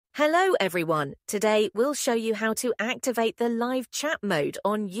Hello everyone! Today we'll show you how to activate the live chat mode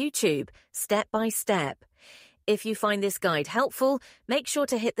on YouTube, step by step. If you find this guide helpful, make sure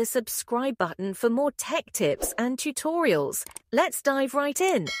to hit the subscribe button for more tech tips and tutorials. Let's dive right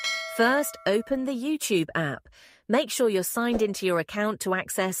in. First, open the YouTube app. Make sure you're signed into your account to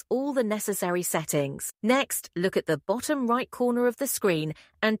access all the necessary settings. Next, look at the bottom right corner of the screen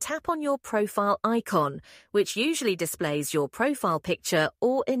and tap on your profile icon, which usually displays your profile picture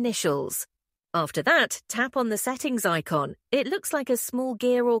or initials. After that, tap on the settings icon. It looks like a small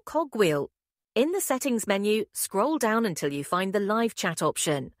gear or cogwheel. In the settings menu, scroll down until you find the live chat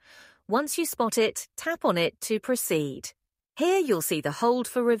option. Once you spot it, tap on it to proceed. Here you'll see the hold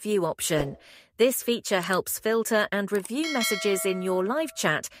for review option. This feature helps filter and review messages in your live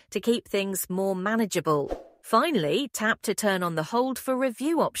chat to keep things more manageable. Finally, tap to turn on the hold for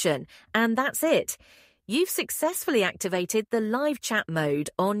review option, and that's it. You've successfully activated the live chat mode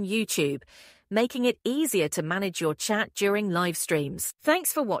on YouTube, making it easier to manage your chat during live streams.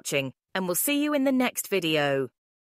 Thanks for watching, and we'll see you in the next video.